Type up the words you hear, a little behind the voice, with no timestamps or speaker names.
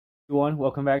Everyone,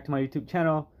 welcome back to my YouTube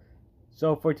channel.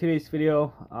 So for today's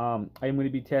video, I am going to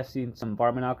be testing some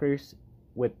Varmint knockers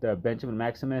with the Benjamin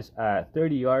Maximus at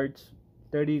 30 yards,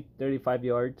 35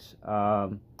 yards.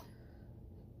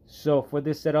 So for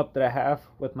this setup that I have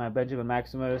with my Benjamin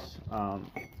Maximus,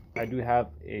 I do have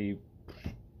a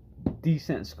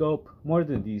decent scope, more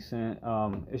than decent.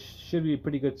 It should be a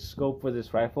pretty good scope for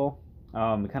this rifle.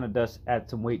 It kind of does add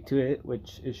some weight to it,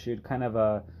 which it should kind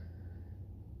of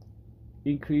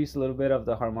increase a little bit of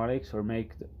the harmonics, or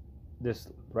make this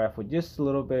rifle just a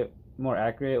little bit more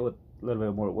accurate with a little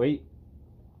bit more weight.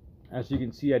 As you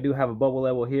can see, I do have a bubble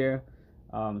level here.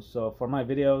 So for my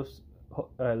videos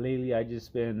lately, I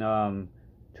just been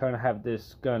trying to have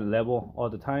this gun level all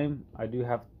the time. I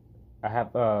have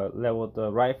leveled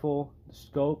the rifle, the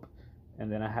scope,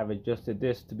 and then I have adjusted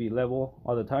this to be level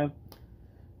all the time.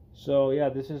 So yeah,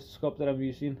 this is the scope that I'm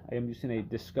using. I am using a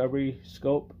Discovery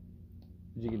scope,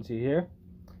 as you can see here.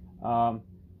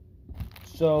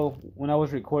 So when I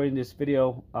was recording this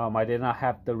video, I did not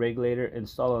have the regulator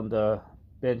installed on the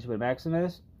Benjamin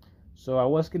Maximus, so I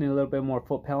was getting a little bit more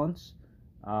foot pounds,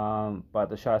 but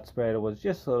the shot spread was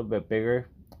just a little bit bigger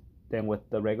than with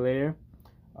the regulator.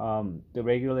 The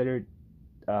regulator,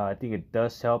 I think it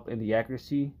does help in the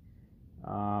accuracy.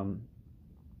 I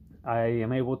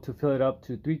am able to fill it up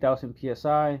to 3000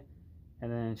 psi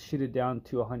and then shoot it down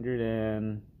to 100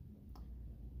 and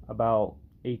about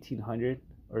 1800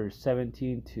 or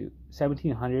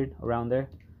 1700 around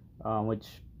there,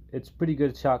 which it's pretty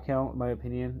good shot count in my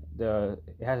opinion.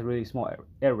 It has a really small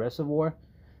air reservoir,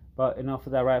 but enough for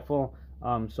that rifle.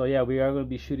 So yeah, we are going to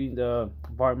be shooting the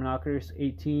Varmint knockers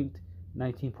 18th,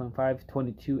 19.5,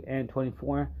 22, and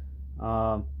 24.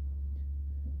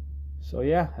 So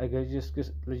yeah, let's just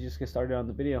get started on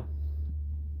the video.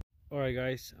 Alright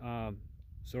guys,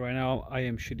 so right now I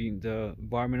am shooting the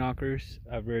Varmint knockers.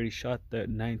 I've already shot the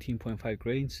 19.5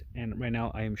 grains, and right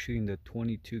now I am shooting the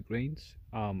 22 grains.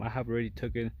 I have already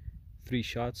taken 3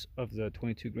 shots of the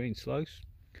 22 grain slugs,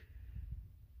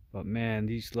 but man,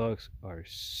 these slugs are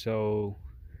so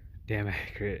damn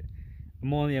accurate.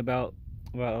 I'm only about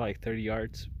like 30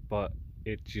 yards, but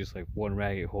it's just like one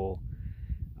ragged hole.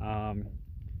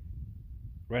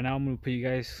 Right now I'm gonna put you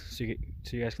guys so you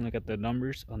guys can look at the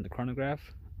numbers on the chronograph.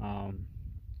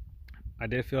 I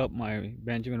did fill up my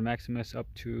Benjamin Maximus up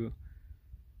to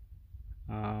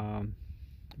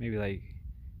maybe like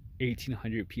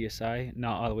 1800 psi,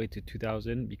 not all the way to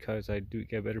 2000, because I do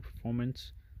get better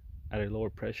performance at a lower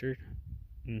pressure.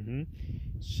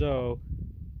 So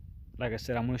like I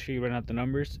said, I'm going to show you right now the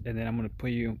numbers, and then I'm going to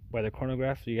put you by the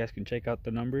chronograph so you guys can check out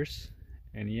the numbers.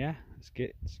 And yeah, let's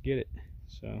get it.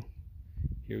 So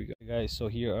here we go guys. So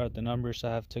here are the numbers I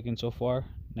have taken so far.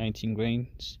 19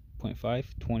 grains, 0.5,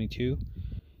 22.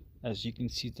 As you can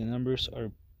see, the numbers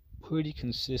are pretty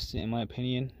consistent in my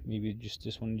opinion. Maybe just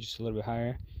this one just a little bit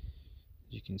higher.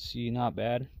 As you can see, not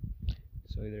bad.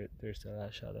 So there's the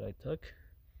last shot that I took.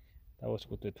 That was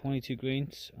with the 22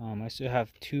 grains. I still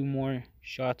have 2 more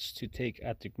shots to take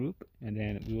at the group, and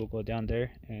then we will go down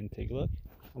there and take a look.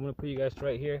 I'm gonna put you guys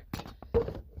right here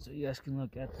so you guys can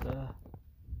look at the.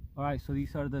 Alright, so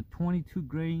these are the 22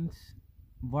 grains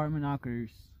Varmint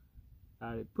knockers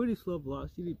at a pretty slow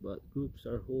velocity, but groups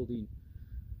are holding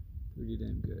pretty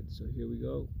damn good. So here we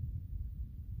go.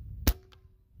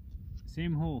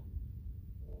 Same hole.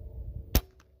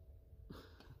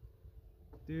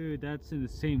 Dude, that's in the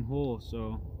same hole,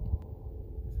 so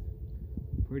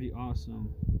pretty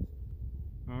awesome.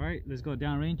 Alright, let's go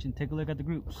downrange and take a look at the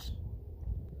groups.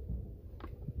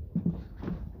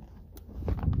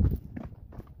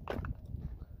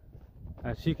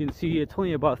 As you can see, it's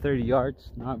only about 30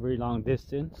 yards, not very long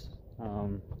distance.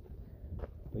 But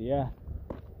yeah.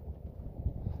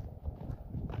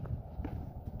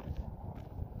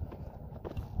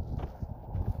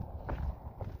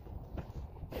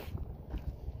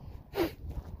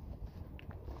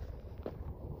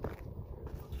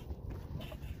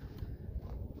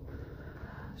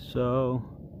 So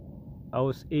I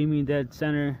was aiming dead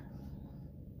center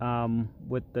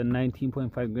with the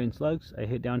 19.5 grain slugs. I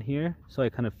hit down here, so I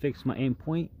kind of fixed my aim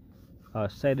point,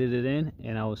 sighted it in,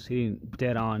 and I was hitting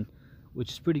dead on,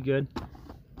 which is pretty good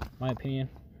in my opinion.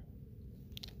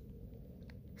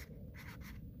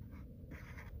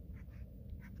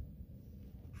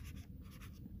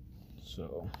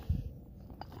 So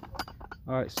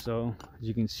alright, so as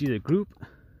you can see, the group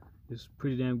is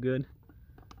pretty damn good.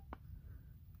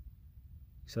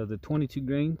 So the 22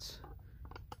 grains,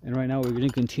 and right now we're going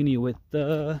to continue with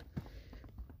the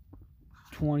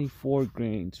 24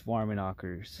 grains Varmint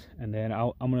knockers, and then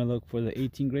I'm going to look for the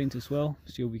 18 grains as well,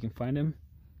 see if we can find them.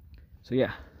 So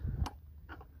yeah,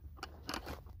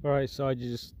 Alright, so I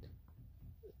just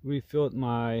refilled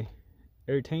my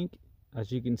air tank.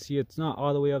 As you can see, it's not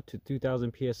all the way up to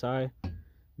 2000 psi,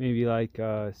 maybe like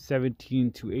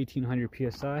 17 to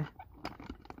 1800 psi.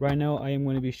 Right now I am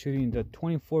going to be shooting the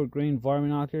 24 grain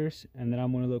Varmint knockers, and then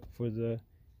I'm going to look for the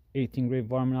 18 grain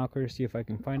Varmint knockers, see if I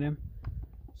can find them.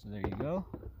 So there you go.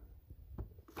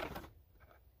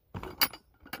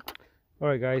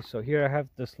 Alright guys, so here I have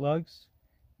the slugs.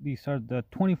 These are the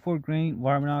 24 grain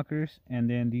Varmint knockers, and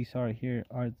then these are here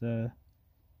are the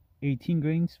 18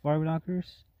 grains Varmint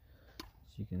knockers.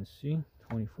 As you can see,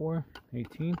 24,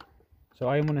 18. So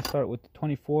I am going to start with the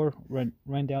 24,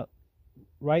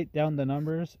 write down the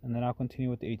numbers, and then I'll continue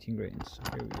with the 18 grains. So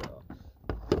here we go.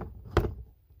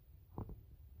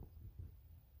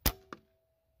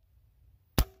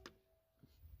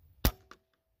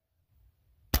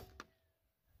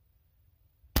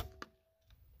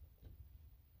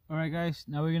 Alright guys,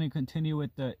 now we're going to continue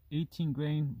with the 18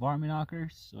 grain Varmint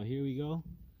knockers. So here we go.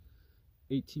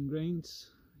 18 grains.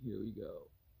 Here we go.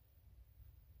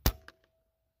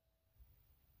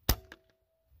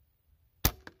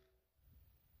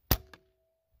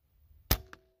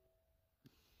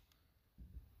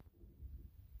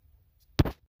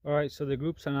 Alright, so the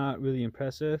groups are not really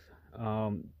impressive.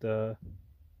 The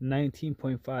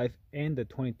 19.5 and the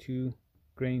 22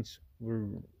 grains were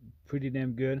pretty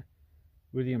damn good.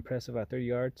 Really impressive at 30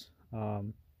 yards. I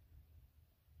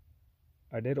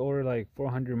did order like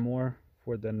 400 more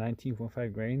for the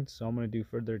 19.5 grains, so I'm going to do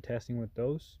further testing with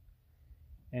those.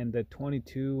 And the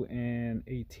 22 and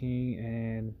 18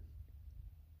 and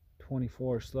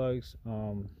 24 slugs,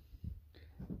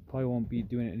 probably won't be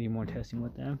doing any more testing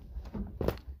with them.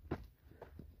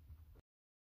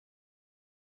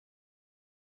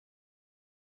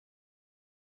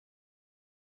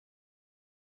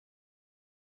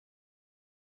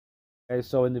 Okay,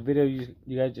 so in the video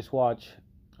you guys just watched,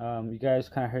 you guys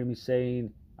kind of heard me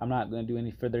saying I'm not going to do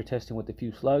any further testing with a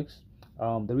few slugs.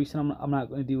 The reason I'm not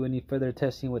going to do any further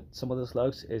testing with some of the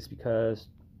slugs is because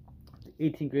the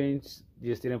 18 grains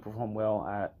just didn't perform well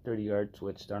at 30 yards,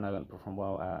 which they're not going to perform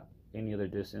well at any other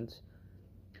distance.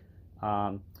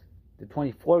 The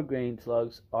 24 grain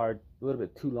slugs are a little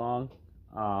bit too long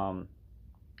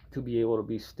to be able to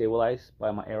be stabilized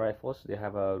by my air rifles. They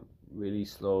have a really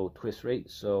slow twist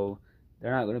rate, so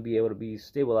they're not going to be able to be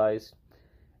stabilized.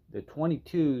 The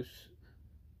 22s,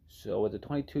 so with the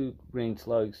 22 grain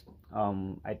slugs,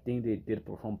 I think they did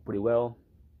perform pretty well.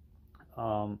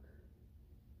 I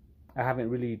haven't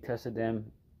really tested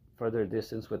them further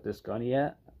distance with this gun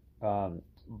yet,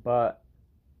 but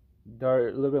they're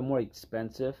a little bit more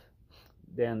expensive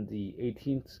than the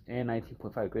 18th and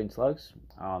 19.5 grain slugs.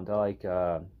 They're like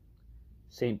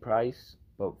same price,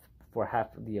 but for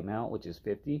half of the amount, which is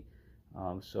 50.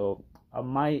 So I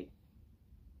might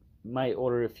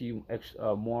order a few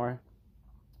extra more,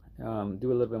 do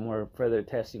a little bit more further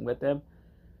testing with them.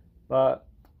 But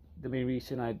the main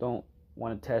reason I don't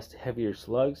want to test heavier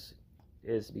slugs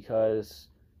is because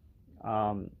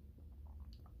the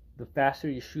faster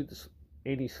you shoot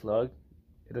any slug,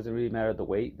 it doesn't really matter the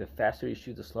weight. The faster you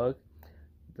shoot the slug,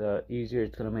 the easier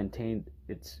it's going to maintain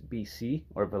its BC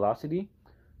or velocity.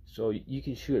 So you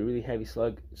can shoot a really heavy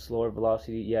slug, slower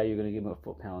velocity, yeah, you're going to give him a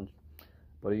foot-pound.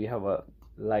 But if you have a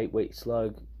lightweight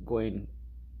slug going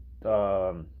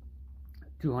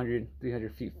 200,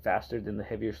 300 feet faster than the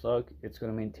heavier slug, it's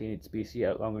going to maintain its BC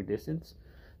at longer distance.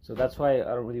 So that's why I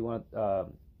don't really want to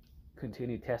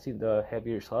continue testing the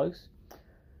heavier slugs.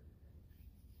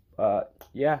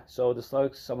 Yeah, so the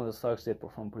slugs, some of the slugs did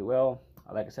perform pretty well.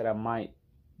 Like I said, I might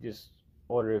just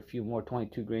order a few more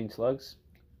 22 grain slugs.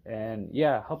 And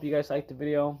yeah, hope you guys liked the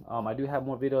video. I do have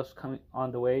more videos coming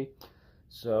on the way,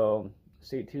 so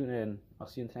stay tuned, and I'll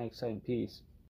see you in the next time. Peace.